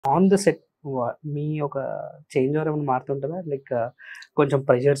On the set మీ ఒక change over ఏమైనా మారుతుంటుందా? Like కొంచెం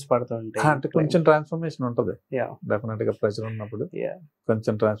ప్రెషర్స్ పడుతుంటాయి. అంటే కొంచెం ట్రాన్స్ఫర్మేషన్ ఉంటుంది Yeah. డెఫినెట్ గా. ప్రెషర్ ఉన్నప్పుడు Yeah.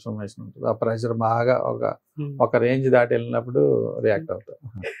 కొంచెం ట్రాన్స్ఫర్మేషన్ ఉంటుంది. ఆ ప్రెషర్ బాగా ఒక రేంజ్ దాటి వెళ్ళినప్పుడు రియాక్ట్ అవుతా.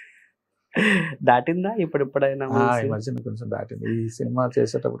 దాటిందా ఇప్పుడైనా? ఈ మధ్యన కొంచెం దాటింది. ఈ సినిమా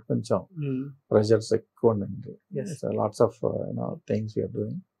చేసేటప్పుడు కొంచెం ప్రెషర్స్ ఎక్కువ ఉండింది. Lots of things we are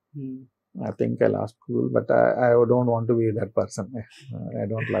doing. I think I lost cool, but I don't want to be that person. I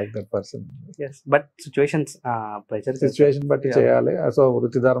don't like that person. Yes, but pressure situation బట్టి చేయాలి. సో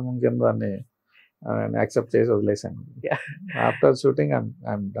వృత్తి ధర్మం కింద దాన్ని యాక్సెప్ట్ చేసి వదిలేసాను. After shooting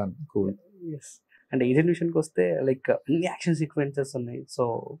I'm done cool. And agent విషయానికి వస్తే లైక్ అన్ని యాక్షన్ సీక్వెన్సెస్ ఉన్నాయి. సో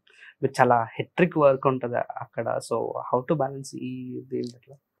మీరు చాలా హెట్రిక్ వర్క్ ఉంటుంది అక్కడ. సో హౌ టు బ్యాలెన్స్ ఈ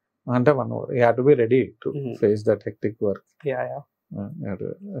దీంట్లో? అంటే 1 hour you have to be ready to face that hectic work. Yeah.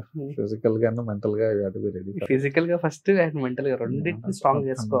 Physical గా మెంటల్ గా you have to be ready. Physical గా ఫస్ట్ అండ్ మెంటల్ గా రెండింటిని స్ట్రాంగ్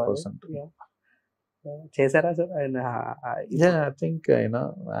చేసుకోవాలి. చేశారా sir? Yeah, I think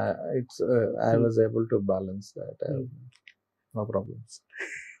I was able to balance that. No problems.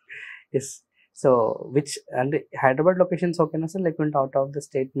 Yes. So which అంటే Hyderabad locations ఓకేనా sir? లేకుంటే అవుట్ ఆఫ్ ద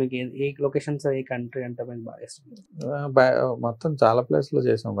స్టేట్ మీకు ఏ locations, ఏ country అంటే మీకు బాగా ఇష్టం? మొత్తం చాలా ప్లేస్ లో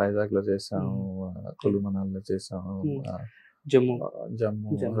చేసాం. వైజాగ్ లో చేసాం, కులు మనాల్లో చేసాం, జమ్మూ,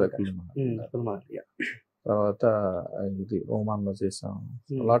 తర్వాత ఇది ఒమాన్ లో చేసాం.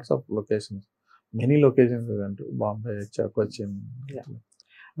 Lots of locations, many locations అంటూ బాంబే, కొచ్చిన్.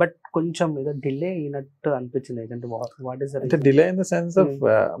 బట్ కొంచెం ఏదో డిలే అయినట్టు అనిపించింది. వాట్ ఇస్ అంటే delay in the sense of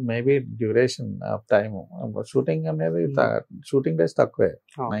maybe duration of time. Shooting అనేది షూటింగ్ డేస్ తక్కువే.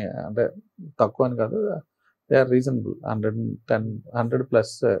 అంటే తక్కువ అని కాదు, దే ఆర్ రీజనబుల్.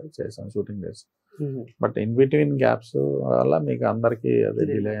 100+ చేసాం shooting days. But in between gaps వల్ల మీకు అందరికి అది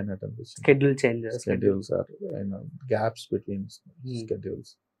డిలే అయినట్టు అనిపిస్తుంది. Schedules are gaps between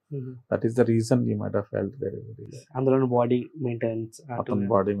schedules. That is the reason you might have felt there is a delay. అందులో బాడీ మెయింటెనెన్స్,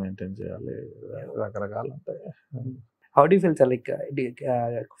 బాడీ మెయింటైన్ చేయాలి, రకరకాలు ఉంటాయి. How do you feel sir? Like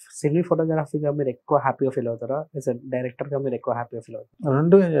సినీ ఫోటోగ్రఫీగా మీరు ఎక్కువ హ్యాపీగా ఫీల్ అవుతారా? డైరెక్టర్గా మీరు ఎక్కువ హ్యాపీగా ఫీల్ అవుతారా?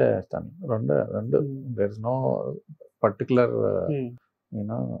 రెండు ఎంజాయ్ చేస్తాను. రెండు there is no particular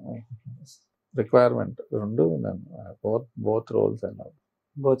requirement. రెండు both roles and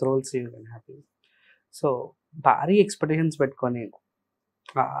both roles you can happy. So భారీ ఎక్స్పెక్టేషన్స్ పెట్టుకొని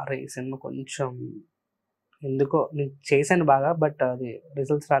అరే సినిమా కొంచెం ఎందుకో నేను చేశాను బాగా బట్ అది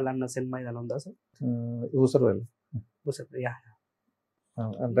రిజల్ట్స్ రాలన్న సినిమా ఏదైనా ఉందా సార్? ఊసరవెల్లి. యా.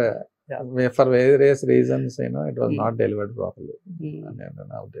 అంటే for various reasons it was not delivered properly అని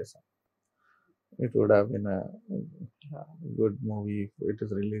నా ఉద్దేశం. It would have been a good movie if it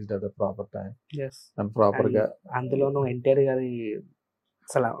is released at the proper time. Yes. And proper ga అందులోనూ ఎన్టీఆర్ గారి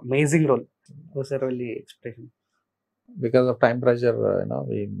అసలు amazing role. Oosaravelli expression. Because of time pressure,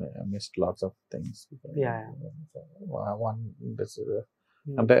 we missed lots of things. Yeah. One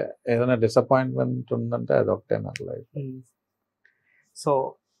అంటే ఏదైనా disappointment ఉందంటే అది ఒకటే నాకు life. So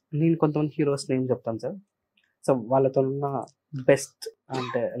నేను కొంతమంది హీరోస్ నేమ్ చెప్తాను సార్. సో వాళ్ళతో ఉన్న బెస్ట్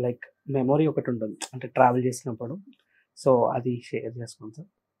అంటే లైక్ మెమొరీ ఒకటి ఉంటుంది, అంటే ట్రావెల్ చేసినప్పుడు. సో అది షేర్ చేసుకోండి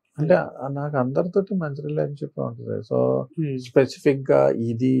సార్. అంటే నాకు అందరితోటి మంచి రిలేషన్షిప్ ఉంటుంది. సో స్పెసిఫిక్ గా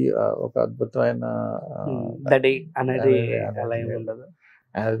ఇది ఒక అద్భుతమైన అనేది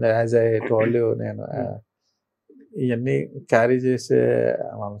యాజ్ ఐ టోల్డ్ యూ, నేను ఇవన్నీ క్యారీ చేసే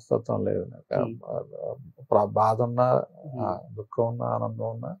మనస్తత్వం లేదు నాకు. బాధ ఉన్నా, దుఃఖం ఉన్నా, ఆనందం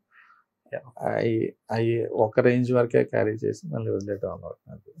ఉన్నా అవి ఒక రేంజ్ వరకే క్యారీ చేసి మళ్ళీ వదిలేయటం అన్నమాట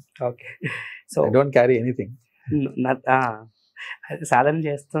నాకు. Okay. So I don't carry anything. సాధన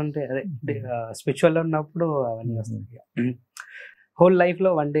చేస్తుంటే అదే స్పిరిచువల్ లో ఉన్నప్పుడు అవన్నీ వస్తాయి. హోల్ లైఫ్ లో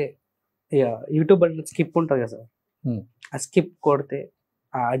వన్ డే యూట్యూబ్ స్కిప్ ఉంటుంది కదా సార్, ఆ స్కిప్ కొడితే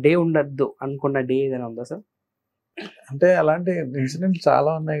ఆ డే ఉండద్దు అనుకున్న డే ఏదైనా ఉందా సార్? అంటే అలాంటి ఇన్సిడెంట్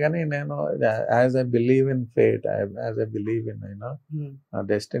చాలా ఉన్నాయి, కానీ నేను as I believe in fate, as I believe in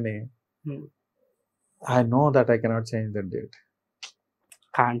destiny, I know that I cannot change that date.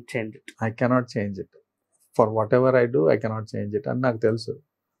 Can't change it. I cannot change it. For whatever I do, I cannot change it. And నాకు తెలుసు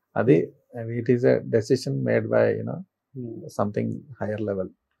అది it is a decision made by something higher level.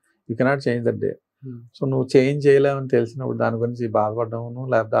 You cannot change that day. So నువ్వు change చేయలేమని తెలిసినప్పుడు దాని గురించి బాధపడడం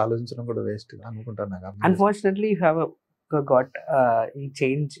లేకపోతే ఆలోచించడం కూడా వేస్ట్ అనుకుంటాను. నాకు అన్ఫార్చునేట్లీ యూ హ్యావ్ గాట్ ఈ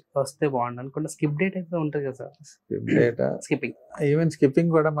చేంజ్ వస్తే బాగుండు అనుకుంటే స్కిప్ డేట్ అయితే ఉంటుంది కదా sir. Skip date, skipping, even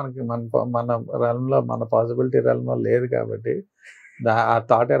skipping కూడా మనకి మన realm లో, మన పాసిబిలిటీ realm లో లేదు కాబట్టి ఆ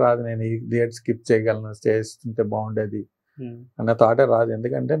థాటే రాదు. నేను ఈ డేట్ స్కిప్ చేయగలను, చేస్తుంటే బాగుండేది అన్న థాటే రాదు.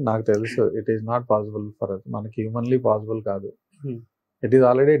 ఎందుకంటే నాకు తెలుసు it is not possible for us. మనకి హ్యూమన్లీ పాసిబుల్ కాదు. It is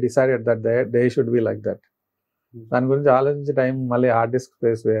already decided that they should be like that. దాని గురించి ఆలోచించే టైం మళ్ళీ హార్డ్ డిస్క్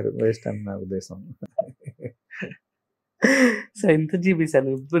స్పేస్ వేస్ట్ అని నా ఉద్దేశం. సో ఎంత జీబీ సార్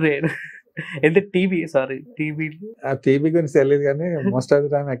ఇప్పుడు ఎంత టీవీ టీవీ గురించి తెలియదు కానీ most of the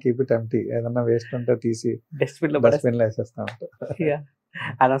time I keep it empty. ఏదన్నా వేస్ట్ ఉంటే తీసి డస్ట్బిన్ లో వేసేస్తా ఉంటా.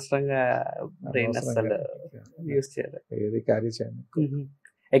 అనవసరంగా బ్రెయిన్ అసలు యూస్ చేయాలి, ఏది క్యారీ చేయను.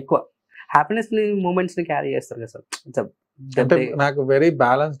 ఎక్కువ హ్యాపీనెస్ ని మూమెంట్స్ ని క్యారీ చేస్తారు కదా సార్. అంటే నాకు వెరీ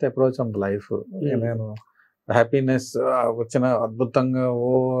బ్యాలెన్స్డ్ అప్రోచ్ ఉంది లైఫ్. నేను హ్యాపీనెస్ వచ్చిన అద్భుతంగా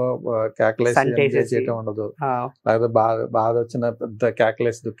క్యాక్యులేషన్ చేయటం ఉండదు, లేకపోతే బాధ వచ్చిన పెద్ద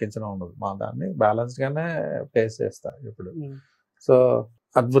క్యాక్యులేస్ దుఃఖించడం ఉండదు. మా దాన్ని బ్యాలెన్స్డ్ గానే ఫేస్ చేస్తా ఇప్పుడు. సో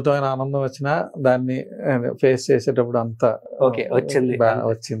అద్భుతమైన ఆనందం వచ్చినా దాన్ని ఫేస్ చేసేటప్పుడు అంతా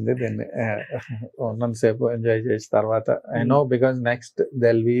వచ్చింది దీన్ని ఉన్నంతసేపు ఎంజాయ్ చేసిన తర్వాత I know because next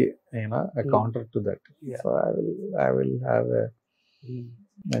they'll B counter to that. So I will have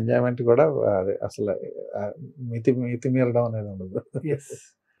enjoyment కూడా అది అసలు మితి మీరడం అనేది ఉండదు.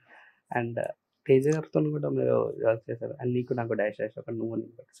 అండ్ తేజ గారితో కూడా మీరు చేశారు, అండ్ నీకు నాకు డాష్ ఒక నువ్వు.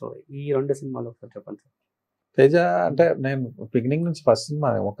 సో ఈ 2 సినిమాలు ఒకసారి చెప్పండి సార్. తేజ అంటే నేను బిగినింగ్ నుంచి ఫస్ట్ సినిమా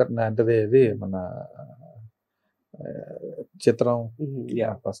ఒకటి అంటే ఇది మన చిత్రం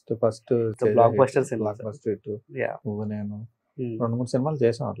ఫస్ట్ బ్లాక్ బస్టర్ నువ్వు నేను 2-3 సినిమాలు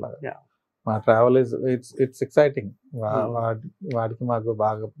చేసాం అట్లా. మా ట్రావెల్ ఇట్స్ ఎక్సైటింగ్. వాడికి మాకు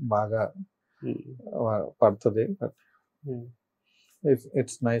బాగా పడుతుంది. But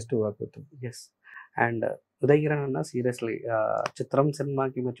it's nice to work with. And Uday Kiran అన్న సీరియస్లీ చిత్రం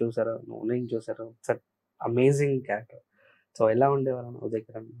సినిమాకి మీరు చూసారు, నేను చూసారు, అమేజింగ్ క్యారెక్టర్. సో ఎలా ఉండేవారు ఉదయ్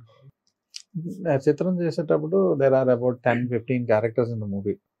కిరణ్? చిత్రం చేసేటప్పుడు there are about 10-15 characters in the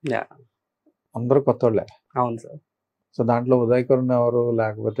movie. అందరూ కొత్త వాళ్ళే. అవును సార్. సో దాంట్లో ఉదయ్ కిరణ్ ఎవరు,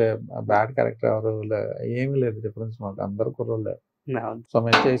 లేకపోతే బ్యాడ్ క్యారెక్టర్ ఎవరు, ఏమీ లేదు డిఫరెన్స్. మాకు అందరూ కుర్రోళ్ళే. సో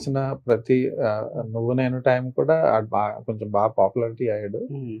మేము చేసిన ప్రతి నువ్వు నేను టైం కూడా కొంచెం బాగా పాపులారిటీ అయ్యాడు.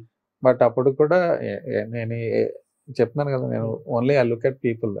 బట్ అప్పుడు కూడా నేను చెప్తున్నాను కదా, నేను only I look at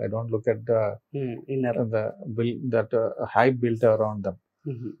people, I don't look at that high built around dum.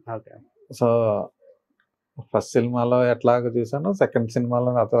 So first సినిమాలో ఎట్లాగ చూసాను, సెకండ్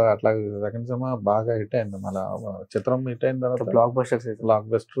సినిమాలో అట్లాగే చూసాను. సెకండ్ సినిమా బాగా హిట్ అయింది. మళ్ళీ చిత్రం హిట్ అయిన తర్వాత బ్లాక్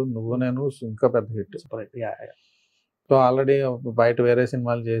బస్టర్, నువ్వు నేను ఇంకా పెద్ద హిట్. సో ఆల్రెడీ బయట వేరే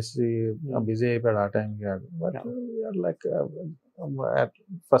సినిమాలు చేసి బిజీ అయిపోయాడు ఆ టైంకి. బట్ లైక్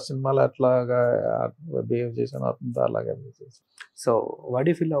ఫస్ట్ సినిమాలో అట్లాగా బిహేవ్ చేశాను, అలాగే. So what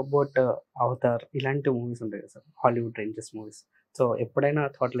you feel about Avatar ఇలాంటి మూవీస్ ఉంటాయి కదా sir, Hollywood ranges movies. So ఎప్పుడైనా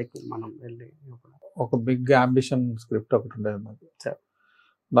థాట్ లైక్ మనం వెళ్ళి ఒక బిగ్ అంబిషన్ స్క్రిప్ట్ ఒకటి ఉండేది నాకు.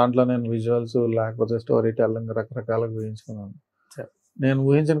 దాంట్లో నేను విజువల్స్ లేకపోతే స్టోరీ టెల్లింగ్ రకరకాలుగా ఊహించుకున్నాను. నేను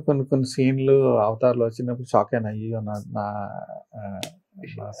ఊహించిన కొన్ని సీన్లు అవతార్లో వచ్చినప్పుడు షాక్ అయినా, అయ్యో నా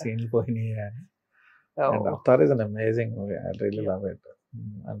సీన్లు పోయినాయి అని. Avatar is an amazing movie, I really love it.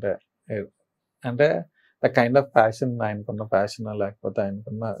 అంటే ద కైండ్ ఆఫ్ ప్యాషన్, ఆయనకున్న ప్యాషన్ లేకపోతే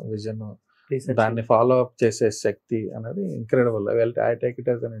ఆయనకున్న విజన్, దాన్ని ఫాలో అప్ చేసే శక్తి అనేది incredible. I take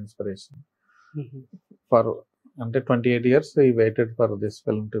it as an inspiration for అంటే 28 years he waited for this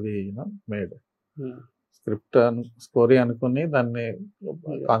film to be made. Script story అనుకుని దాన్ని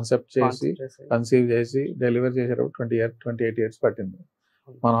కాన్సెప్ట్ చేసి కన్సీవ్ చేసి డెలివర్ చేసేటప్పుడు 28 years పట్టింది.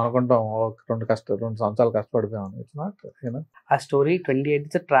 మనం అనుకుంటాం 2 సంవత్సరాలు కష్టపడిపోయాం. It's not. ఆ స్టోరీ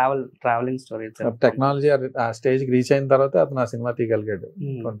 28 ట్రావెలింగ్ స్టోరీ. టెక్నాలజీ ఆ స్టేజ్ కి రీచ్ అయిన తర్వాత అతను ఆ సినిమా తీయగలిగాడు.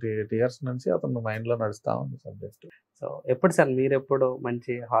 28 years నుంచి అతను మైండ్ లో నడుస్తా ఉంది సబ్జెక్ట్. సో ఎప్పుడు సార్ మీరు ఎప్పుడు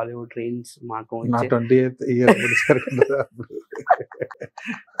మంచి హాలీవుడ్ రేంజ్ మాకు నా 28th year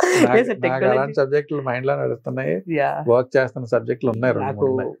అలాంటి సబ్జెక్టులు మైండ్ లో నడుస్తున్నాయి, వర్క్ చేస్తున్న సబ్జెక్టులు ఉన్నాయి.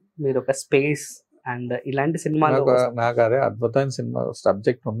 మీరు ఒక స్పేస్ అండ్ ఇలాంటి సినిమాలు నాకు అదే అద్భుతమైన సినిమా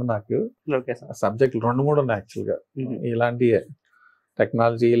సబ్జెక్ట్ ఉంది. నాకు సబ్జెక్ట్ 2-3 ఉన్నాయి యాక్చువల్గా. ఇలాంటి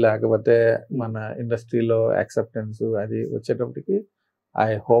టెక్నాలజీ లేకపోతే మన ఇండస్ట్రీలో యాక్సెప్టెన్స్ అది వచ్చేటప్పటికి I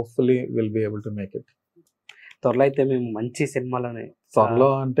hopefully will be able to make it. త్వరలో అయితే మేము మంచి సినిమాలని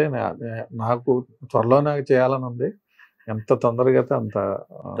త్వరలో అంటే నాకు త్వరలో నాకు చేయాలని ఉంది. ఎంత తొందరగా అయితే అంత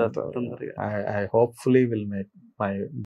I hopefully will make my